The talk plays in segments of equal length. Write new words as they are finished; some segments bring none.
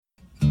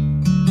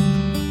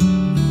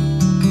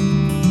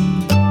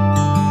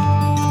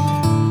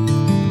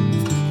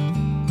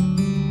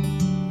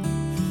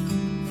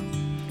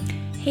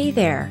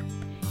Hey there,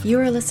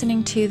 you are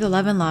listening to the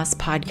Love and Loss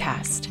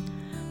podcast.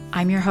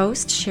 I'm your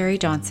host, Sherry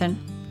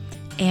Johnson,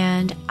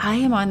 and I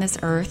am on this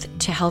earth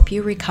to help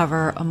you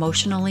recover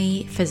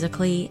emotionally,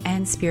 physically,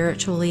 and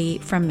spiritually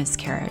from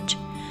miscarriage.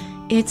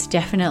 It's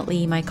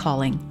definitely my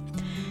calling.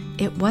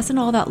 It wasn't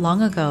all that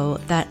long ago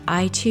that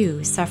I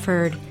too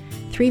suffered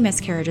 3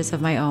 miscarriages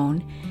of my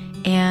own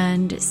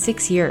and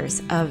 6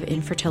 years of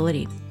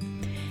infertility.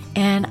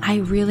 And I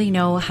really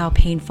know how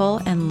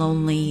painful and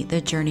lonely the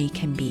journey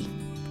can be.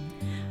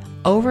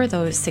 Over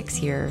those 6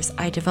 years,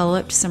 I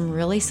developed some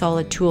really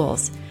solid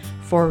tools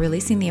for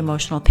releasing the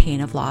emotional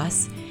pain of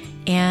loss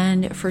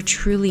and for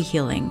truly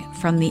healing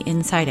from the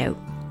inside out.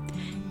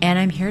 And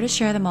I'm here to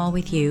share them all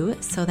with you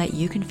so that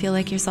you can feel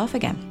like yourself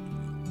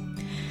again.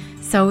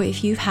 So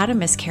if you've had a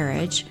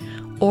miscarriage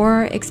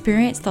or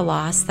experienced the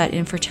loss that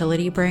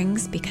infertility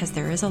brings, because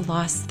there is a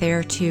loss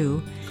there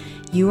too,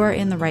 you are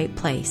in the right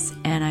place.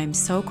 And I'm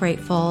so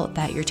grateful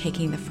that you're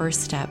taking the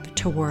first step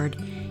toward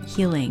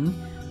healing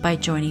by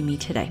joining me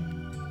today.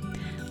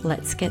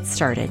 Let's get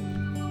started.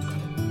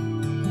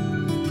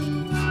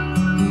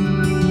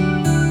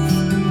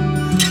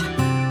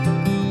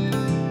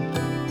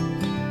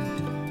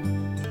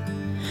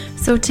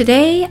 So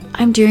today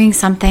I'm doing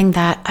something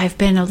that I've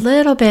been a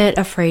little bit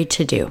afraid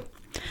to do.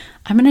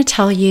 I'm going to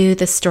tell you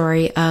the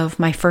story of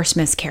my first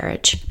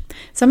miscarriage.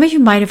 Some of you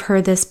might have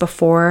heard this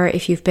before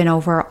if you've been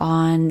over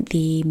on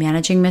the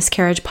Managing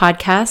Miscarriage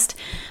podcast,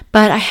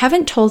 but I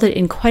haven't told it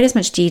in quite as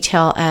much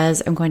detail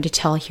as I'm going to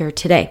tell here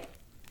today.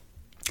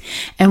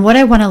 And what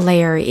I want to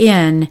layer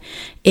in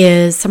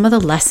is some of the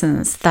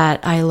lessons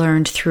that I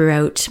learned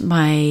throughout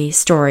my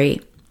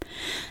story.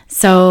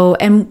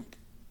 And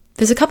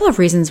there's a couple of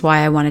reasons why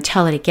I want to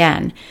tell it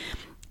again.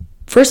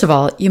 First of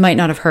all, you might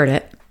not have heard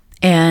it,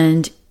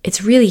 and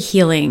it's really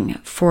healing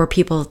for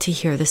people to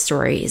hear the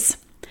stories.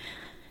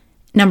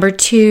 Number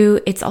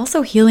 2, it's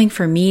also healing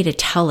for me to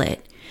tell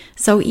it.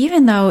 So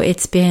even though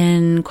it's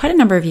been quite a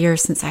number of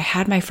years since I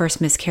had my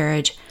first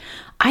miscarriage,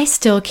 I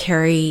still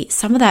carry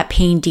some of that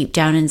pain deep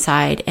down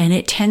inside, and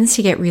it tends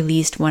to get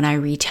released when I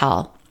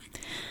retell.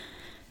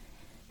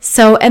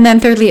 And then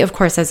thirdly, of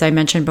course, as I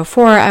mentioned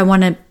before, I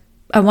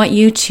want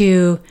you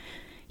to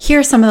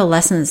hear some of the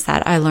lessons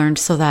that I learned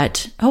so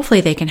that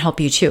hopefully they can help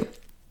you too.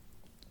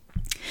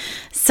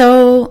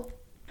 So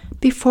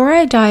before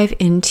I dive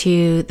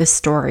into the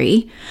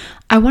story,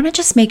 I want to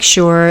just make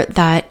sure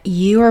that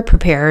you are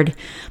prepared.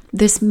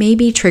 This may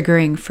be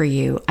triggering for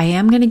you. I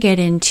am going to get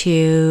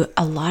into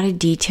a lot of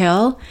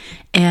detail,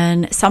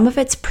 and some of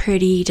it's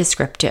pretty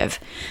descriptive.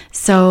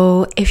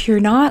 So if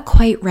you're not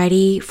quite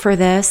ready for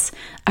this,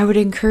 I would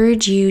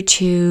encourage you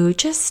to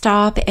just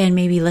stop and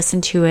maybe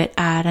listen to it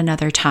at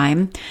another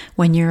time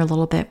when you're a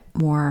little bit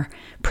more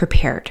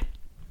prepared.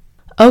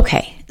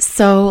 Okay,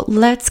 so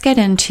let's get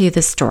into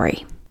the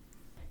story.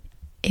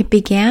 It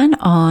began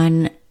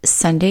on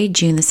Sunday,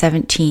 June the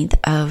 17th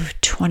of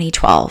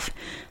 2012.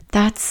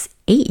 That's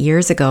 8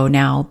 years ago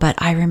now,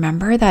 but I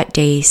remember that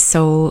day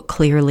so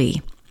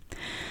clearly.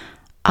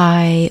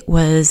 I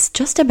was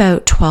just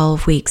about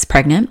 12 weeks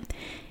pregnant,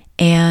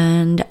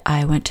 and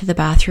I went to the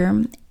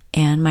bathroom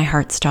and my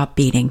heart stopped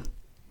beating.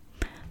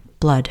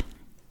 Blood. It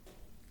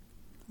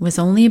was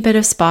only a bit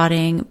of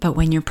spotting, but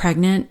when you're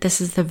pregnant,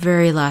 this is the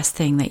very last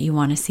thing that you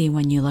want to see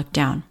when you look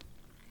down.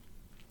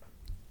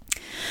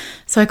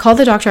 So I called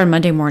the doctor on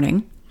Monday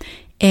morning,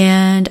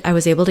 and I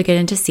was able to get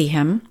in to see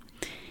him.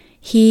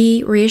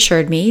 He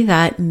reassured me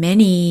that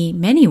many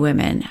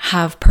women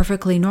have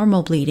perfectly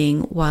normal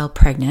bleeding while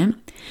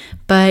pregnant,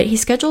 but he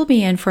scheduled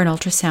me in for an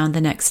ultrasound the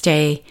next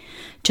day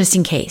just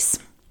in case.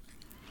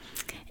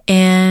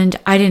 And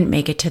I didn't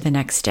make it to the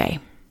next day.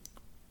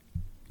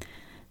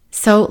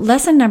 So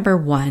lesson number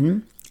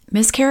 1,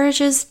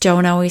 miscarriages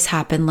don't always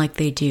happen like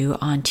they do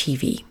on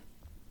TV.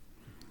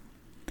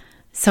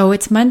 So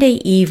it's Monday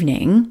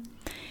evening,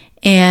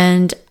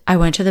 and I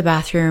went to the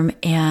bathroom,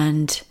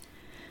 and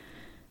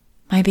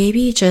my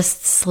baby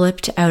just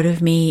slipped out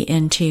of me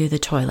into the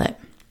toilet.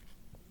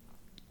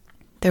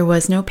 There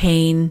was no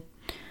pain.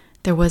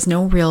 There was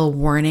no real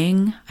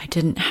warning. I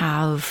didn't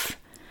have,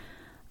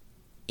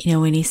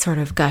 any sort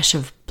of gush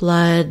of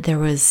blood. There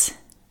was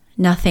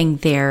nothing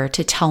there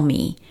to tell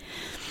me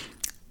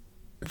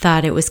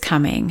that it was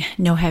coming.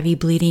 No heavy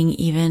bleeding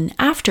even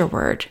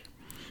afterward.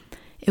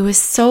 It was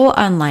so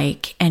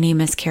unlike any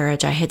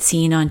miscarriage I had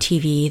seen on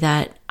TV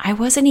that I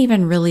wasn't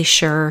even really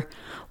sure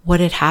what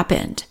had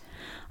happened.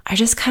 I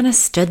just kind of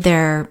stood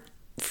there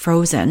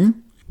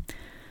frozen,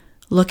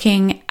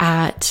 looking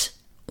at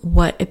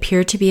what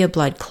appeared to be a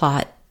blood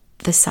clot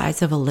the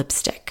size of a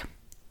lipstick.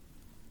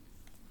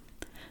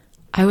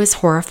 I was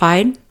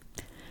horrified.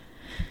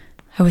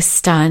 I was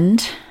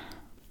stunned.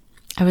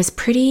 I was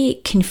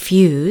pretty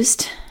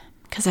confused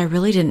because I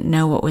really didn't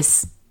know what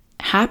was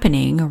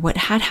happening or what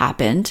had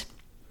happened.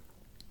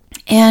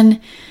 And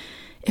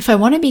if I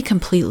want to be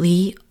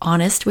completely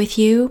honest with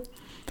you,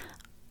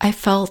 I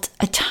felt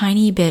a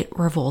tiny bit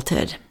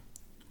revolted.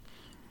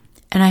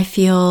 And I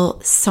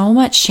feel so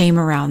much shame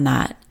around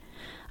that.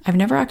 I've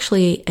never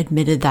actually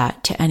admitted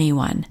that to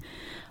anyone,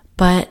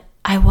 but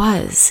I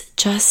was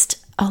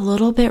just a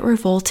little bit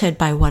revolted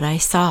by what I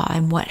saw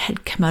and what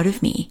had come out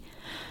of me.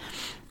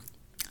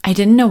 I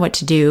didn't know what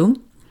to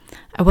do.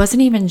 I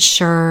wasn't even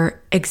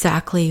sure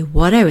exactly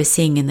what I was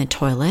seeing in the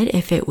toilet,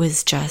 if it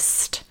was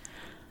just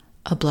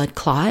a blood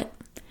clot.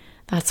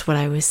 That's what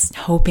I was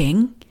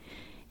hoping.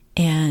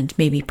 And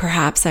maybe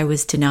perhaps I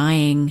was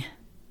denying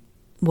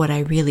what I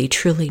really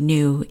truly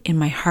knew in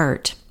my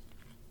heart.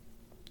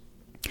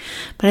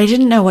 But I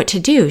didn't know what to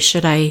do.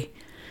 Should I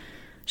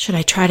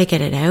try to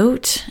get it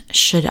out?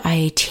 Should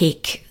I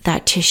take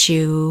that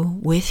tissue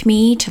with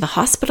me to the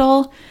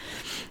hospital?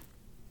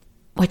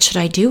 What should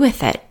I do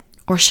with it?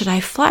 Or should I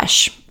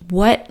flush?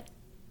 What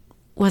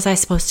was I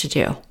supposed to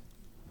do?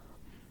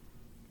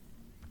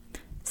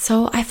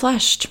 So I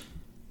flushed.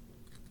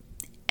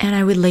 And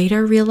I would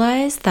later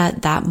realize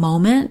that that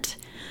moment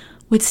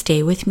would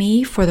stay with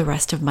me for the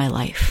rest of my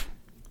life.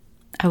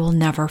 I will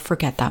never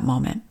forget that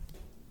moment.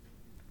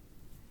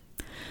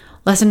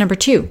 Lesson number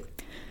 2.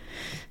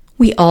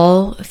 We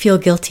all feel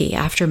guilty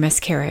after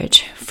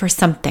miscarriage for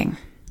something.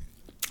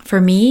 For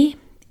me,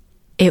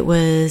 it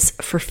was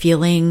for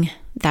feeling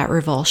that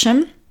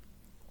revulsion.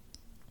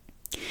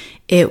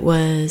 It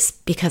was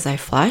because I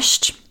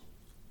flushed.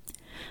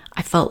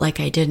 I felt like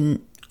I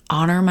didn't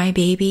honor my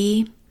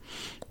baby,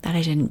 that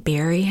I didn't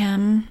bury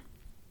him,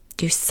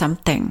 do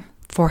something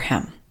for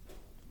him.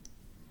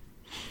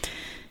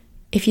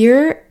 If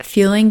you're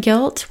feeling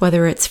guilt,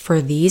 whether it's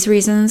for these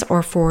reasons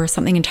or for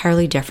something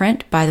entirely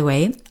different, by the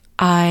way,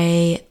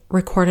 I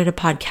recorded a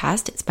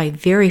podcast. It's my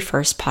very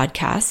first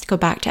podcast. Go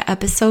back to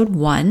episode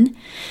 1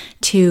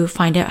 to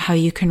find out how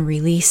you can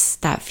release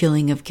that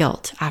feeling of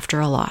guilt after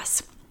a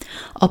loss.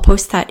 I'll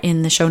post that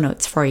in the show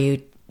notes for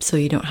you so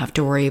you don't have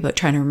to worry about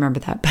trying to remember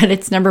that, but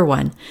it's number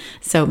 1,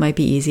 so it might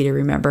be easy to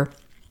remember.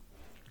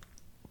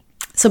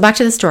 So back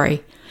to the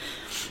story.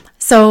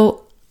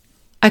 So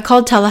I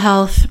called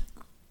telehealth.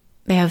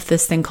 They have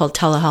this thing called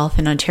telehealth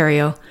in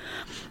Ontario,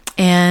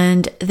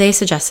 and they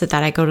suggested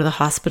that I go to the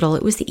hospital.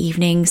 It was the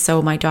evening,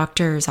 so my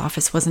doctor's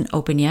office wasn't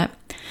open yet.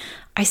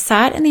 I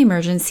sat in the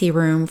emergency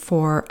room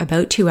for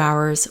about 2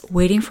 hours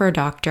waiting for a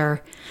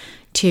doctor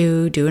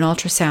to do an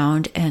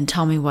ultrasound and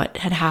tell me what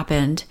had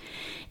happened.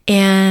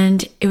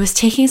 And it was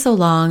taking so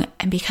long,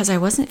 and because I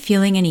wasn't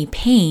feeling any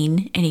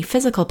pain, any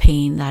physical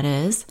pain that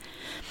is,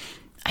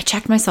 I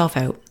checked myself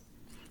out.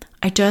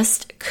 I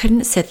just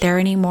couldn't sit there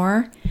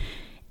anymore.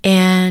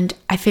 And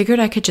I figured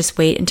I could just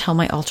wait until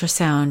my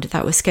ultrasound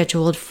that was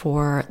scheduled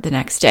for the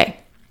next day.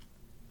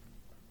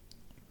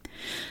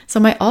 So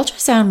my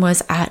ultrasound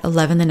was at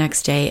 11 the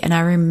next day, and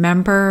I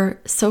remember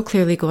so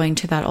clearly going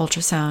to that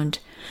ultrasound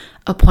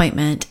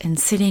appointment and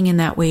sitting in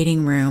that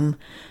waiting room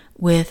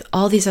with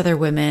all these other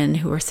women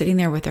who were sitting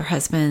there with their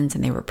husbands,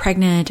 and they were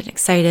pregnant and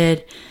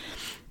excited.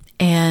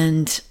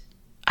 And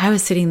I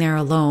was sitting there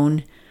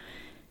alone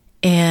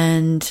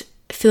and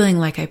feeling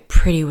like I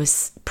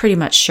was pretty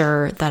much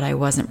sure that I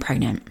wasn't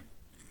pregnant.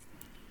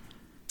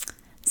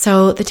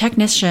 So the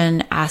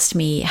technician asked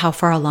me how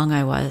far along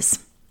I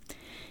was.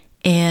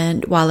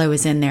 And while I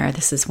was in there,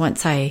 this is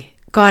once I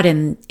got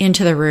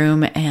into the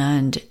room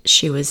and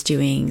she was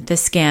doing the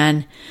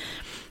scan,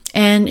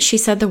 and she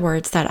said the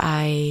words that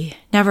I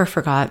never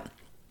forgot.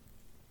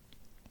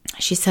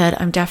 She said,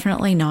 "I'm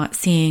definitely not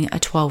seeing a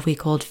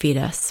 12-week-old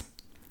fetus."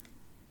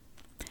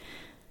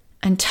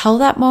 Until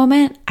that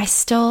moment, I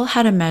still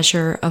had a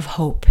measure of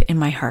hope in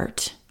my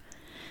heart.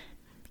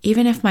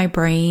 Even if my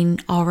brain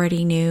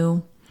already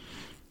knew,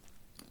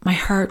 my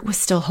heart was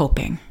still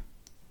hoping.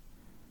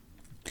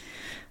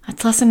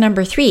 That's lesson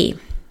number 3.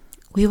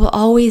 We will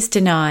always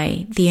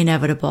deny the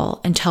inevitable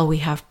until we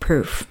have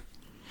proof.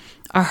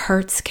 Our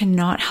hearts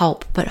cannot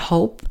help but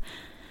hope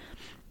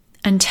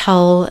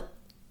until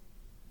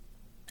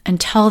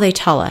they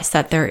tell us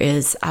that there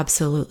is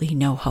absolutely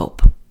no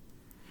hope.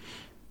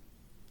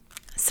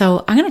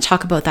 So I'm going to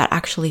talk about that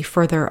actually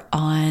further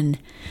on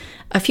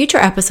a future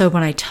episode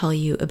when I tell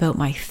you about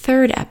my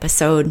third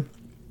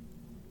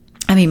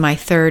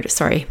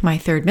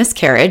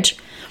miscarriage.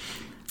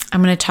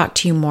 I'm going to talk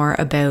to you more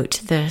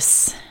about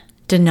this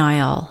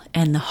denial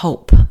and the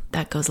hope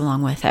that goes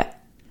along with it.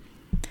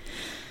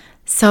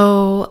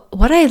 So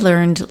what I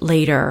learned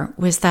later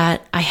was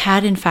that I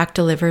had in fact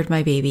delivered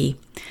my baby,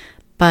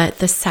 but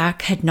the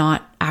sac had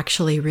not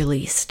actually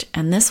released.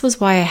 And this was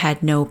why I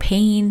had no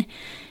pain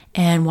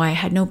and why I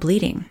had no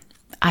bleeding.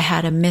 I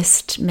had a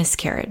missed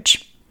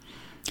miscarriage.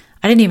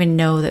 I didn't even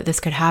know that this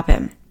could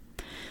happen.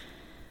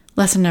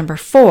 Lesson number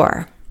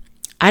 4.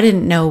 I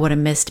didn't know what a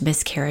missed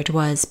miscarriage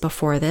was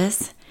before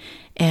this,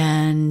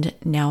 and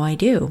now I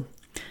do.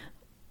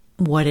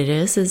 What it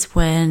is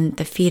when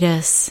the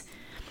fetus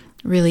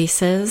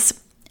releases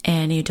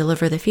and you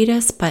deliver the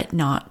fetus, but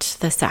not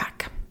the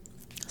sac.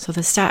 So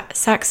the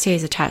sac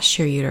stays attached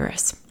to your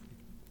uterus.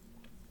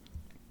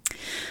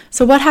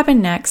 So what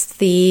happened next?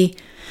 The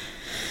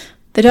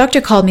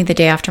doctor called me the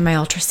day after my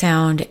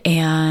ultrasound,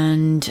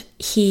 and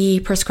he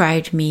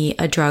prescribed me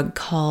a drug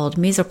called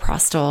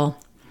misoprostol.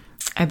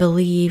 I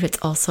believe it's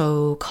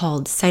also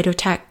called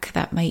Cytotec.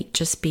 That might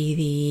just be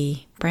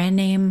the brand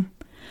name.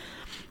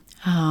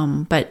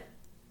 But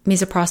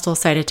misoprostol,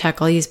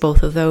 Cytotec, I'll use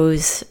both of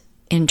those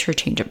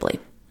interchangeably.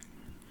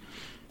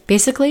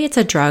 Basically, it's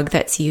a drug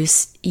that's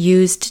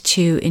used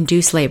to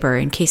induce labor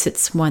in case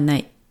it's one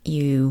that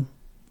you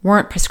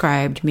weren't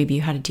prescribed. Maybe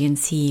you had a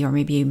D&C or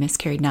maybe you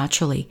miscarried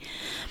naturally.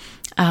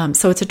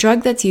 So it's a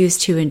drug that's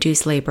used to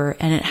induce labor,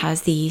 and it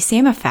has the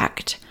same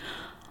effect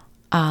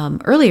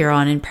earlier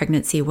on in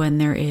pregnancy when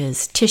there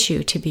is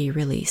tissue to be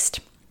released.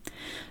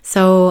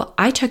 So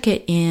I took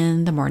it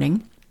in the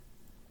morning,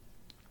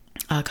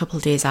 a couple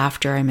of days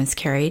after I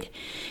miscarried,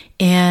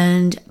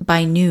 and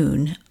by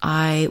noon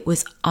I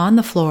was on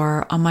the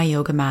floor on my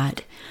yoga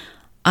mat,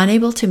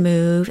 unable to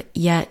move,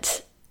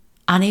 yet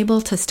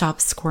unable to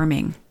stop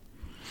squirming.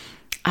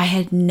 I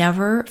had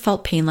never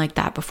felt pain like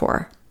that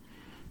before.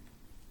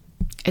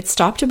 It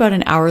stopped about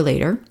an hour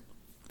later,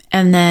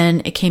 and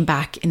then it came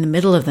back in the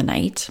middle of the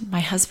night. My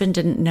husband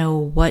didn't know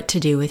what to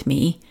do with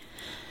me.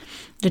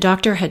 The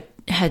doctor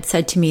had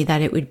said to me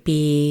that it would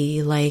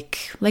be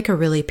like a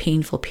really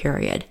painful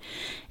period,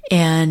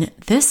 and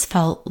this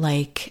felt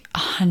like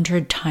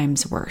 100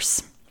 times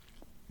worse.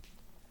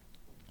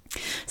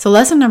 So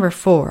lesson number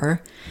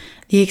 4,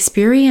 the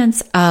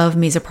experience of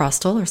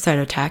misoprostol or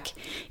Cytotec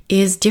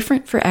is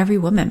different for every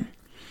woman.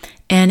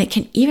 And it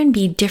can even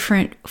be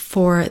different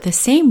for the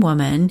same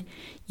woman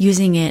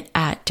using it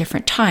at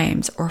different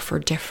times or for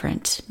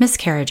different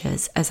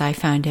miscarriages, as I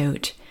found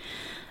out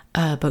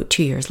about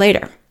 2 years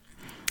later.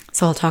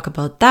 So I'll talk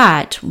about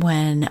that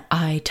when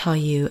I tell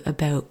you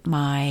about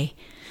my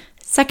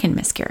second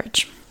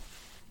miscarriage.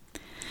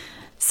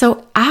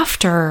 So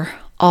after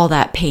all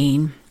that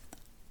pain,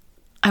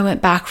 I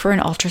went back for an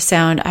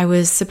ultrasound. I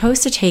was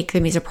supposed to take the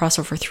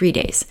misoprostol for 3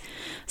 days.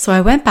 So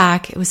I went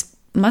back.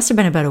 Must have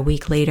been about a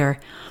week later,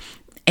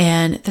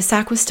 and the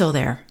sac was still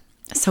there.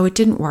 So it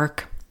didn't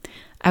work.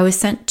 I was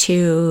sent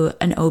to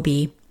an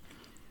OB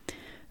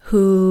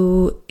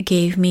who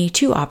gave me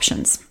 2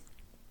 options.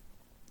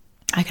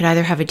 I could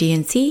either have a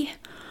D&C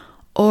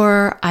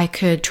or I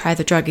could try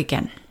the drug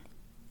again.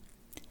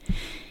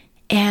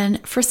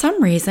 And for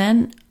some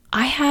reason,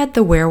 I had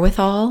the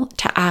wherewithal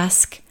to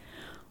ask,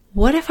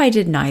 what if I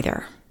did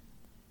neither?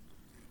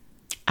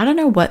 I don't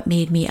know what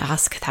made me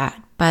ask that,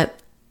 but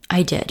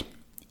I did.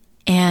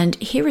 And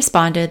he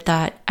responded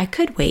that I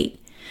could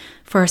wait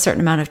for a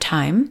certain amount of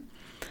time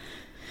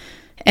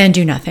and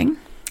do nothing,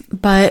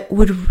 but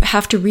would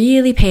have to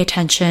really pay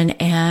attention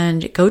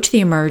and go to the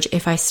Emerge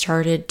if I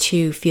started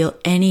to feel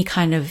any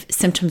kind of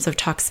symptoms of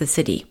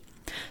toxicity.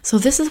 So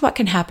this is what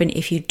can happen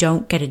if you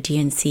don't get a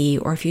D&C,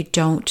 or if you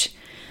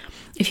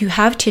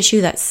have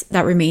tissue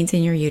that remains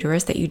in your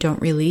uterus that you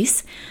don't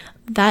release,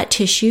 that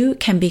tissue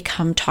can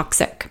become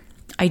toxic.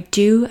 I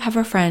do have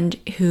a friend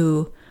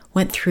who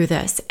went through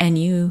this, and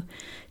you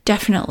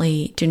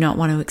definitely do not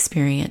want to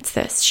experience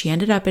this. She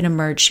ended up in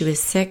Emerge. She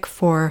was sick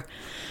for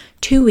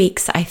 2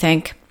 weeks, I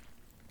think,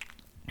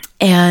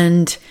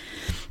 and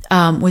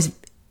was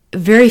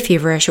very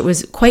feverish. It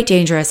was quite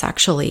dangerous,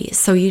 actually.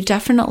 So you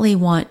definitely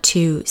want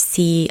to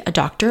see a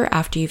doctor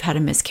after you've had a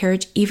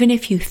miscarriage, even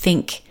if you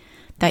think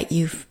that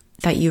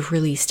you've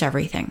released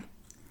everything.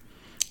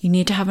 You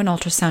need to have an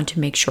ultrasound to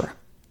make sure.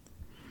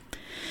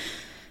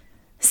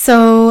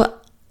 So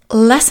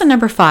lesson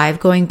number 5,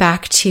 going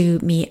back to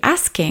me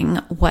asking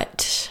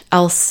what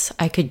else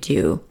I could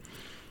do.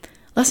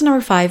 Lesson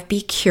number 5,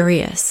 be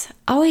curious.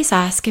 Always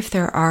ask if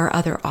there are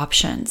other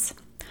options.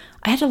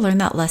 I had to learn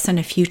that lesson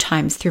a few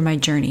times through my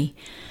journey,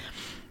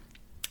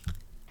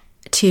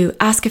 to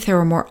ask if there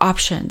were more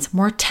options,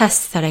 more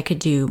tests that I could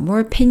do, more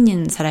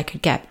opinions that I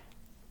could get.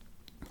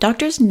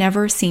 Doctors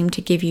never seem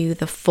to give you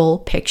the full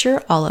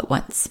picture all at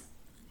once.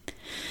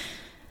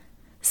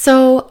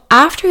 So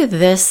after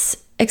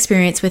this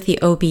experience with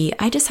the OB,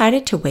 I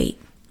decided to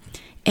wait,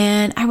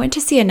 and I went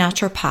to see a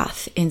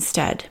naturopath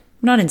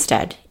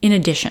in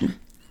addition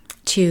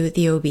to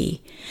the OB.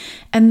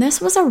 And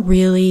this was a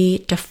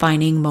really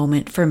defining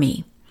moment for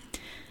me.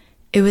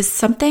 It was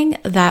something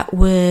that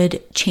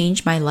would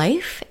change my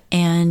life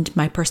and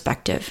my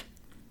perspective.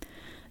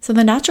 So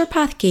the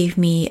naturopath gave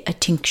me a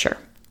tincture.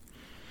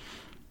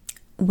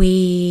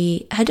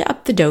 We had to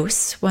up the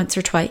dose once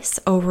or twice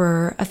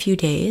over a few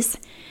days,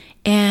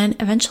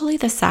 and eventually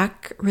the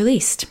sac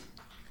released.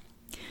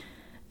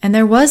 And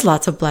there was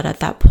lots of blood at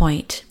that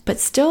point, but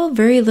still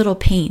very little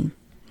pain.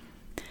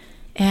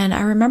 And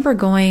I remember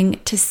going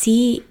to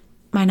see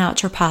my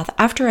naturopath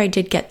after I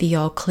did get the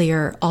all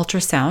clear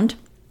ultrasound.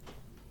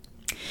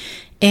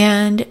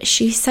 And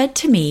she said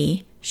to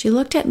me, she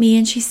looked at me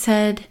and she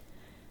said,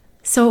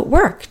 "So it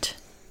worked."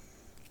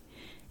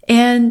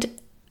 And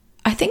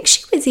I think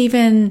she was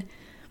even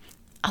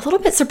a little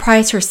bit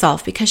surprised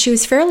herself, because she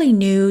was fairly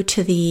new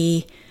to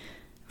the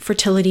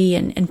fertility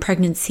and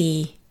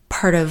pregnancy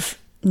part of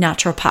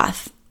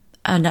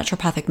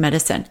naturopathic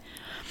medicine.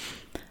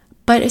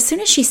 But as soon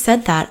as she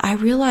said that, I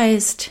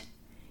realized,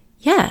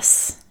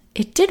 yes,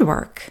 it did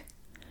work.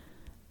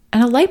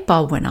 And a light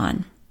bulb went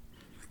on.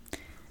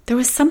 There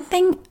was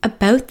something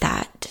about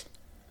that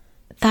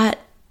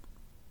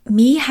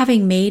me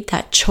having made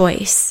that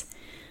choice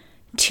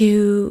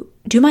to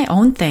do my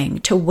own thing,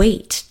 to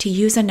wait, to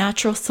use a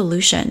natural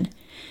solution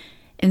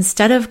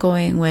instead of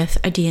going with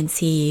a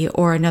D&C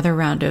or another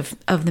round of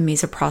the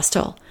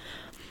misoprostol.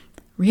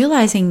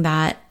 Realizing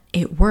that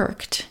it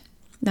worked,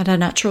 that a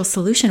natural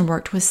solution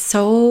worked, was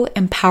so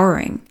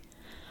empowering.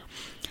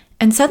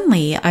 And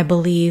suddenly I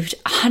believed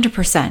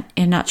 100%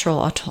 in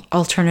natural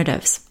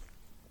alternatives.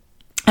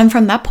 And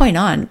from that point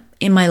on,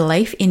 in my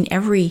life, in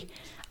every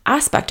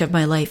aspect of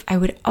my life, I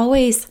would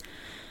always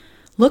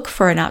look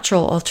for a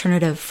natural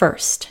alternative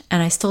first,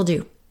 and I still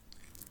do.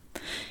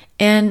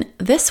 And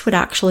this would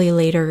actually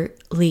later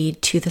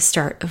lead to the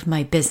start of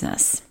my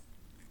business.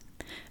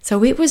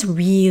 So it was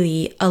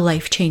really a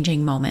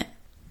life-changing moment.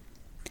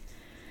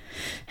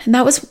 And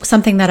that was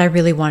something that I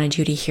really wanted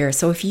you to hear.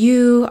 So if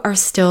you are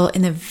still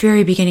in the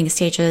very beginning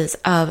stages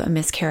of a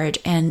miscarriage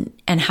and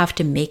have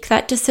to make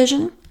that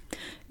decision,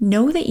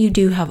 know that you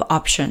do have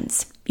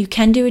options. You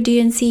can do a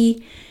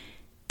D&C,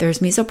 there's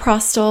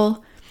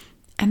misoprostol,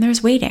 and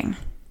there's waiting.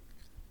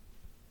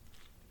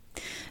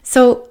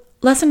 So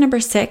lesson number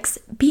 6,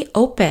 be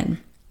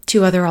open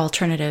to other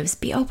alternatives.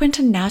 Be open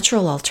to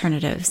natural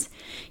alternatives.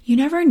 You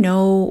never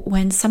know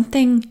when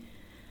something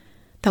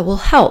that will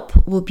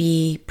help will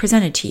be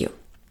presented to you.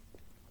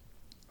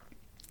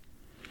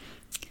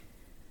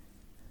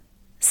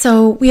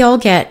 So we all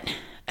get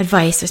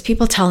advice. There's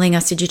people telling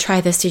us, did you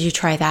try this? Did you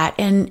try that?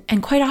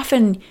 And quite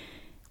often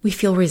we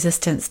feel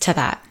resistance to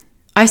that.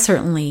 I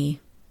certainly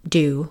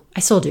do. I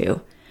still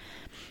do.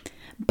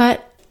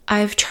 But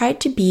I've tried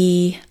to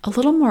be a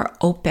little more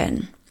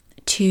open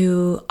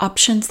to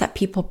options that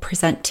people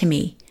present to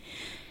me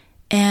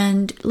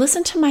and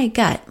listen to my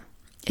gut.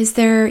 Is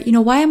there,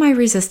 why am I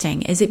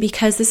resisting? Is it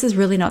because this is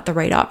really not the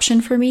right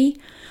option for me?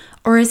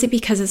 Or is it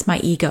because it's my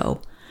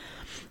ego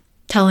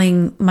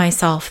telling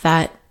myself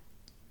that,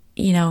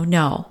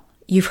 no,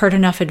 you've heard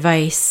enough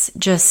advice,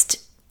 just,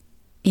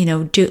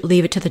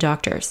 leave it to the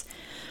doctors.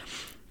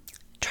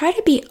 Try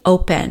to be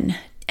open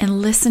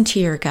and listen to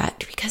your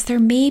gut, because there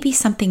may be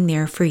something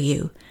there for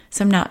you,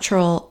 some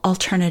natural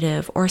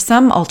alternative or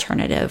some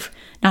alternative,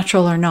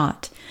 natural or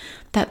not,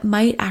 that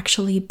might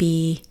actually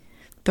be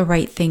the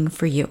right thing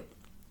for you.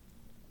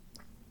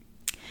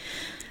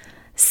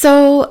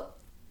 So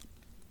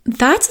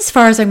that's as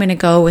far as I'm going to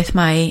go with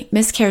my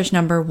miscarriage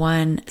number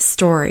 1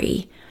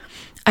 story.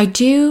 I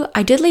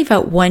did leave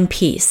out one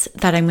piece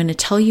that I'm going to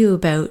tell you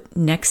about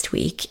next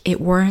week.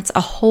 It warrants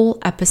a whole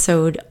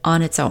episode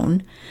on its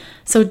own.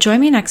 So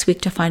join me next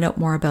week to find out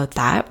more about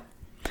that.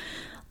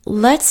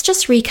 Let's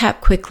just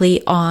recap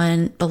quickly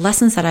on the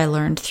lessons that I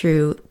learned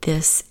through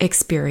this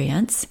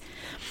experience,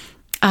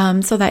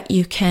 so that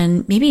you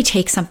can maybe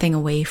take something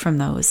away from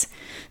those.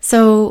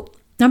 So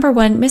number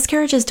 1,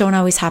 miscarriages don't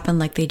always happen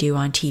like they do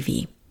on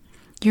TV.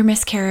 Your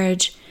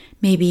miscarriage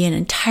may be an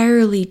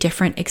entirely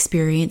different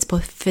experience,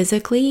 both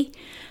physically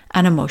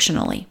and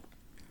emotionally.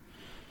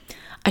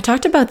 I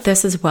talked about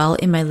this as well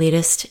in my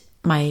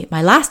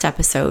last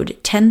episode,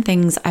 10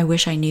 Things I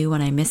Wish I Knew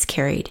When I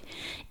Miscarried,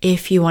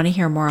 if you want to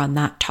hear more on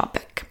that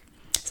topic.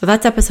 So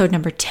that's episode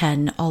number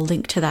 10. I'll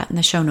link to that in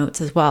the show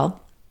notes as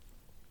well.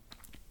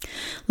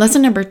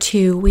 Lesson number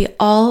 2, we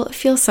all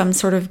feel some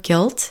sort of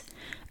guilt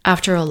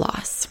after a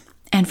loss.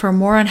 And for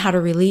more on how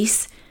to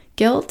release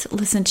guilt,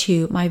 listen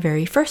to my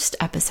very first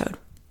episode.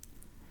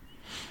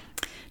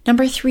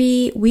 Number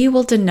 3, we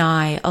will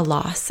deny a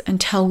loss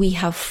until we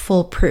have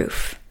full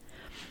proof.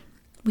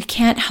 We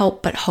can't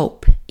help but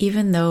hope,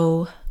 even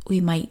though we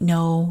might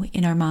know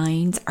in our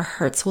minds, our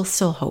hearts will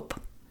still hope.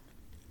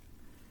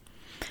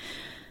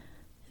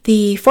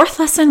 The 4th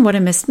lesson, what a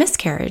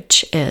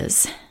miscarriage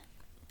is.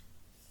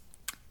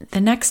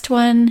 The next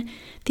one,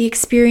 the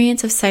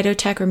experience of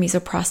Cytotec or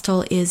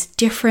misoprostol is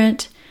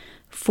different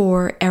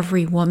for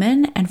every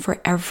woman and for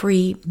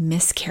every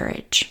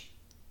miscarriage.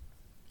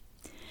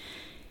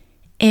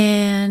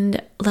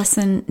 And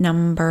lesson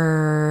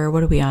number,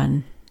 what are we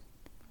on?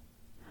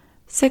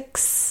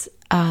 6,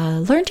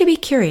 learn to be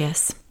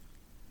curious.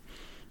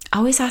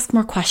 Always ask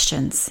more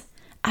questions.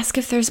 Ask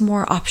if there's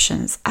more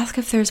options. Ask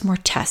if there's more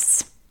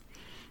tests.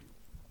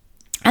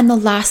 And the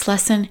last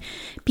lesson,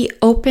 be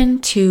open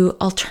to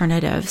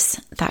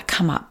alternatives that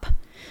come up.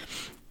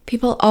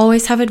 People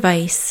always have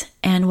advice,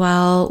 and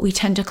while we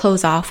tend to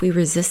close off, we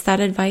resist that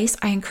advice,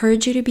 I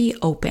encourage you to be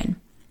open.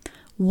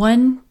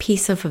 One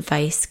piece of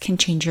advice can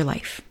change your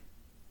life.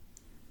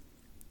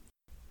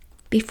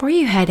 Before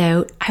you head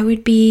out, I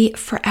would be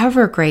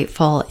forever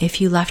grateful if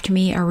you left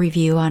me a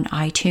review on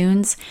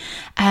iTunes,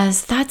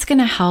 as that's going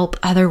to help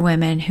other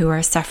women who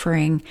are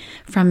suffering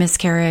from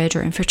miscarriage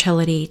or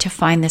infertility to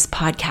find this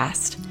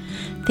podcast.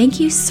 Thank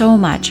you so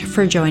much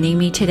for joining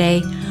me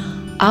today.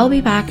 I'll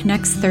be back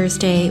next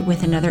Thursday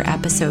with another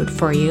episode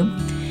for you.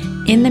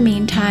 In the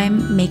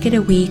meantime, make it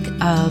a week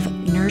of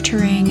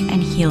nurturing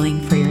and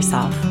healing for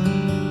yourself.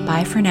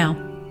 Bye for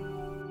now.